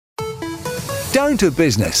Down to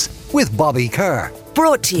Business with Bobby Kerr.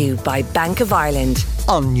 Brought to you by Bank of Ireland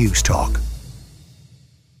On News Talk.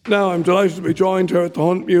 Now, I'm delighted to be joined here at the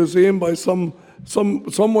Hunt Museum by some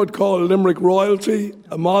would call Limerick royalty,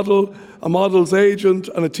 a model, a model's agent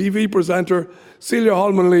and a TV presenter. Celia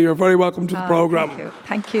Holman-Lee, you're very welcome to the programme.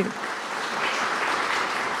 Thank you.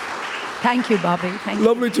 Thank you, Bobby.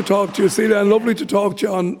 Lovely to talk to you, Celia, and lovely to talk to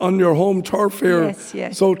you on your home turf here,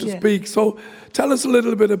 so to speak. So tell us a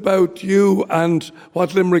little bit about you and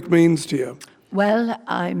what Limerick means to you. Well,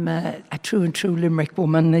 I'm a true and true Limerick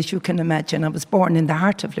woman, as you can imagine. I was born in the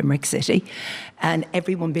heart of Limerick City, and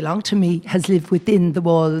everyone belonged to me has lived within the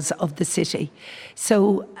walls of the city.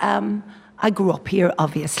 So I grew up here,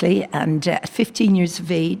 obviously, and at 15 years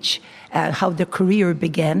of age, how the career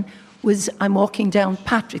began was I'm walking down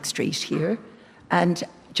Patrick Street here, and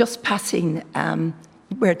just passing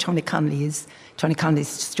where Tony Connolly's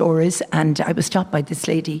store is, and I was stopped by this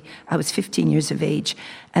lady. I was 15 years of age,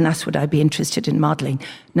 and asked would I be interested in modelling.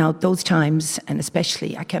 Now, those times, and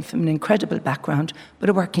especially, I came from an incredible background, but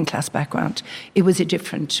a working class background. It was a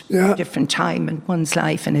different time in one's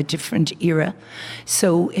life and a different era.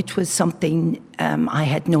 So it was something I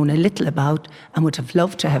had known a little about and would have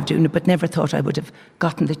loved to have done it, but never thought I would have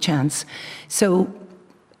gotten the chance. So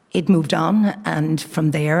it moved on, and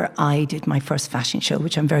from there I did my first fashion show,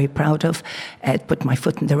 which I'm very proud of. Put my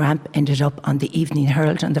foot in the ramp, ended up on the Evening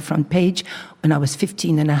Herald on the front page when I was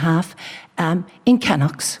 15 and a half, in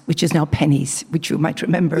Cannock's, which is now Penny's, which you might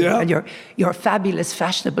remember. Yeah. Your fabulous,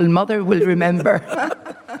 fashionable mother will remember.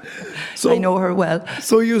 So, I know her well.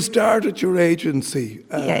 So you started your agency,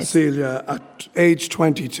 Celia, at age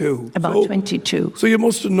 22. About 22. So you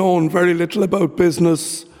must have known very little about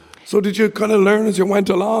business. So did you kind of learn as you went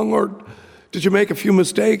along, or did you make a few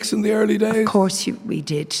mistakes in the early days? Of course we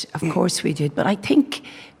did. Of course we did. But I think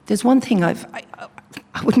there's one thing I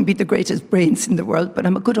wouldn't be the greatest brains in the world, but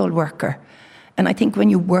I'm a good old worker. And I think when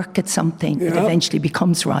you work at something, it eventually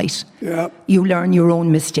becomes right. Yeah. You learn your own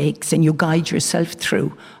mistakes and you guide yourself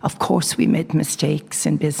through. Of course, we made mistakes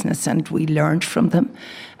in business and we learned from them.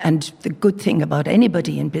 And the good thing about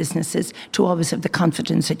anybody in business is to always have the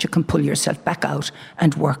confidence that you can pull yourself back out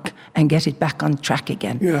and work and get it back on track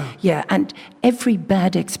again. Yeah. And every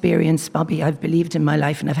bad experience, Bobby, I've believed in my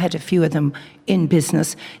life, and I've had a few of them in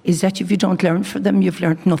business, is that if you don't learn from them, you've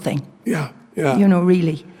learned nothing. Yeah. You know,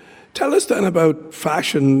 really. Tell us then about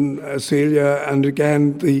fashion, Celia, and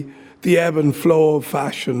again, the ebb and flow of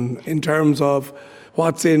fashion in terms of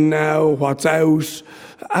what's in now, what's out.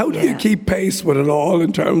 How do you keep pace with it all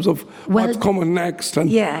in terms of what's coming next and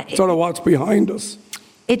sort of what's behind us?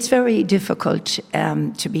 It's very difficult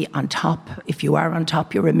to be on top. If you are on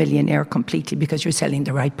top, you're a millionaire completely because you're selling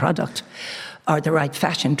the right product or the right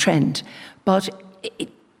fashion trend. But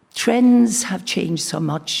trends have changed so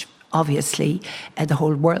much. Obviously, the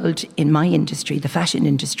whole world in my industry, the fashion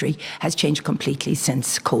industry, has changed completely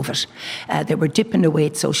since COVID. They were dipping away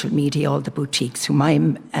at social media. All the boutiques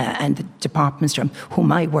and the department stores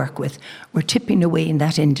whom I work with were tipping away in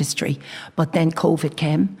that industry. But then COVID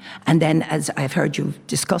came, and then, as I've heard you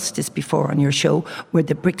discuss this before on your show, where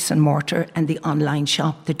the bricks and mortar and the online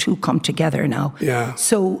shop, the two come together now. Yeah.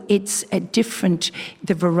 So it's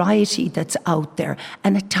the variety that's out there.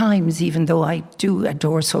 And at times, even though I do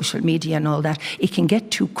adore social media and all that, it can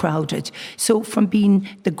get too crowded. So from being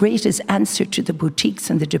the greatest answer to the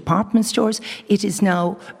boutiques and the department stores, it is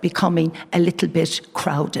now becoming a little bit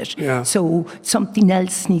crowded. Yeah. So something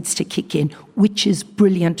else needs to kick in, which is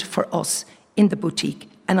brilliant for us in the boutique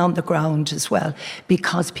and on the ground as well,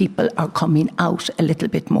 because people are coming out a little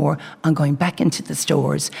bit more and going back into the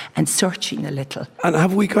stores and searching a little. And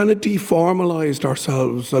have we kind of deformalised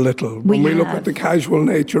ourselves a little when we look at the casual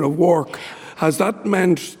nature of work? Has that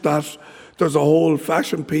meant that there's a whole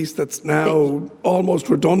fashion piece that's now almost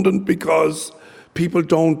redundant because people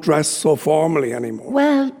don't dress so formally anymore?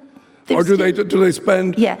 Well, or do they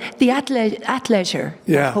spend? Yeah, the athleisure,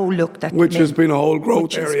 the whole look that which has been a whole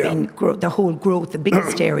growth area. The whole growth, the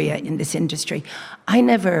biggest area in this industry. I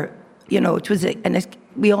never, it was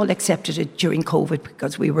we all accepted it during COVID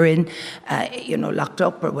because we were in, locked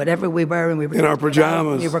up or whatever we were, and we were in our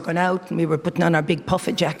pajamas. We were going out and we were putting on our big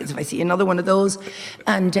puffy jackets. If I see another one of those,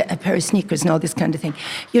 and a pair of sneakers and all this kind of thing,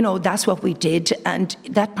 that's what we did. And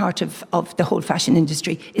that part of the whole fashion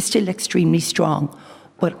industry is still extremely strong.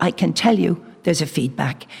 But I can tell you, there's a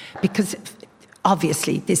feedback because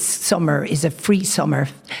obviously this summer is a free summer.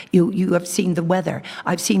 You have seen the weather.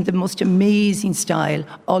 I've seen the most amazing style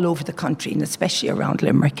all over the country, and especially around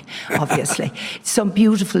Limerick, obviously. Some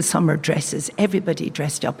beautiful summer dresses, everybody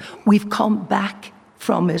dressed up. We've come back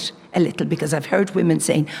from it a little, because I've heard women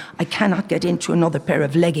saying, I cannot get into another pair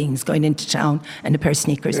of leggings going into town and a pair of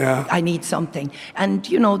sneakers. Yeah. I need something. And,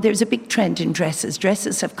 you know, there's a big trend in dresses.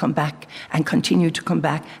 Dresses have come back and continue to come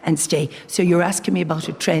back and stay. So you're asking me about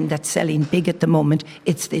a trend that's selling big at the moment.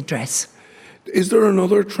 It's the dress. Is there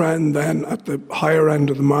another trend then at the higher end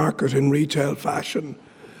of the market in retail fashion,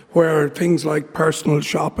 where things like personal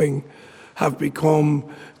shopping have become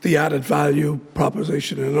the added value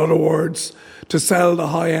proposition? In other words, to sell the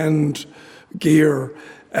high-end gear,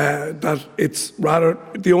 that it's rather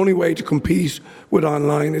the only way to compete with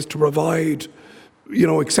online is to provide, you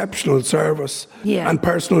know, exceptional service. Yeah. And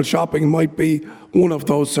personal shopping might be one of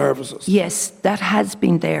those services. Yes, that has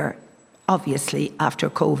been there. Obviously, after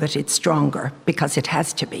COVID, it's stronger because it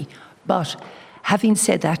has to be. But having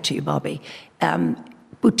said that to you, Bobby,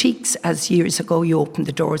 boutiques, as years ago you opened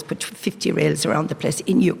the doors, put 50 rails around the place,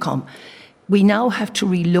 in you come. We now have to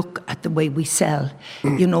relook at the way we sell.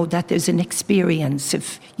 You know, that there's an experience.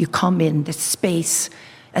 If you come in, the space,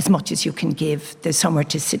 as much as you can give, there's somewhere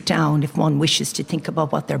to sit down if one wishes to think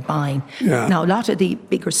about what they're buying. Yeah. Now, a lot of the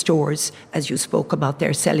bigger stores, as you spoke about,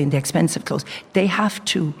 they're selling the expensive clothes. They have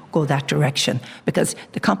to go that direction, because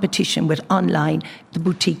the competition with online, the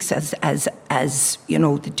boutiques, as you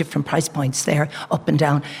know, the different price points there, up and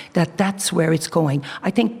down, that's where it's going.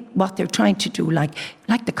 I think what they're trying to do, like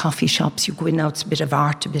the coffee shops, you go in now, it's a bit of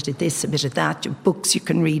art, a bit of this, a bit of that, your books you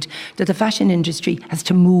can read, that the fashion industry has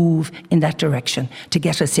to move in that direction to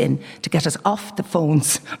get us in, to get us off the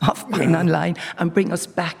phones, off buying online, and bring us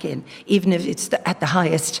back in, even if it's at the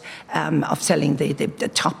highest of selling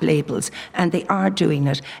the top labels. And they are doing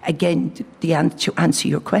it. Again, to answer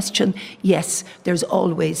your question, yes, there's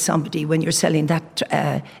always somebody, when you're selling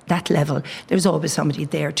that level, there's always somebody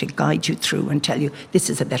there to guide you through and tell you, this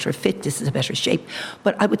is a better fit, this is a better shape.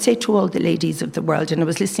 But I would say to all the ladies of the world, and I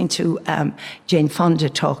was listening to Jane Fonda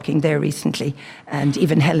talking there recently, and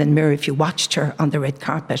even Helen Mirren, if you watched her on the red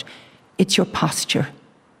carpet, it's your posture.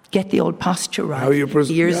 Get the old posture right. How you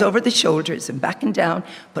Ears over the shoulders and back and down,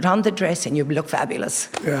 put on the dress and you look fabulous.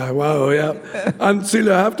 Yeah, wow, yeah. And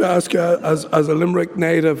Celia, I have to ask you, as a Limerick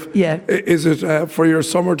native, Yeah. Is it, for your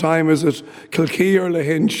summertime, is it Kilkee or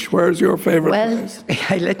Lahinch? Where's your favourite place?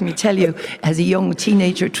 Well, let me tell you, as a young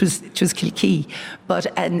teenager, it was Kilkee,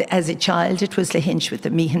 and as a child, it was Lahinch with the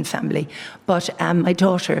Meehan family. But my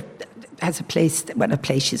daughter has a place,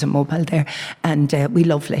 she's a mobile there, and we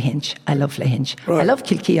love Lahinch. I love Lahinch. Right. I love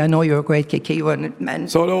Kilkee. I know you're a great Kilkee one, man.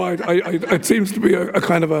 So no, it seems to be a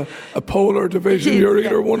kind of a polar division. It is, You're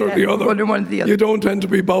either one or the other. One or the other. You don't tend to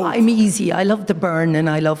be both. I'm easy. I love the Burn and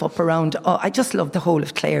I love up around. I just love the whole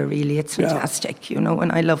of Clare, really. It's fantastic, you know,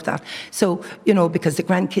 and I love that. So, you know, because the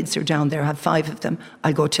grandkids are down there, I have 5 of them,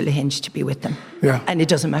 I go to Lahinch to be with them. Yeah. And it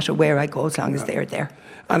doesn't matter where I go as long as they're there.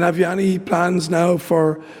 And have you any plans now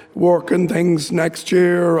for work and things next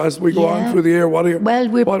year as we go on through the year? What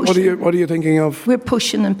are you thinking of? We're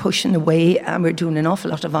pushing and pushing away, and we're doing an awful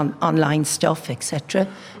lot of online stuff, etc.,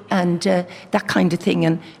 and that kind of thing,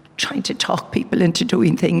 and trying to talk people into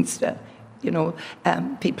doing things. You know,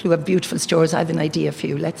 people who have beautiful stores, I have an idea for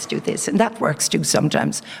you, let's do this. And that works too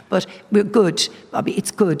sometimes. But we're good, Bobby,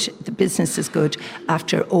 it's good. The business is good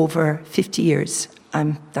after over 50 years.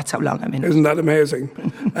 That's how long I'm in. Isn't that amazing?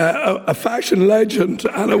 A fashion legend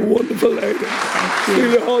and a wonderful lady.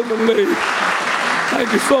 Celia Holman-Lee.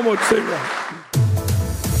 Thank you so much, Celia.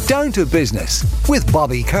 Down to Business with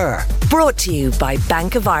Bobby Kerr. Brought to you by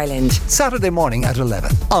Bank of Ireland. Saturday morning at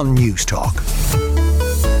 11 on News Talk.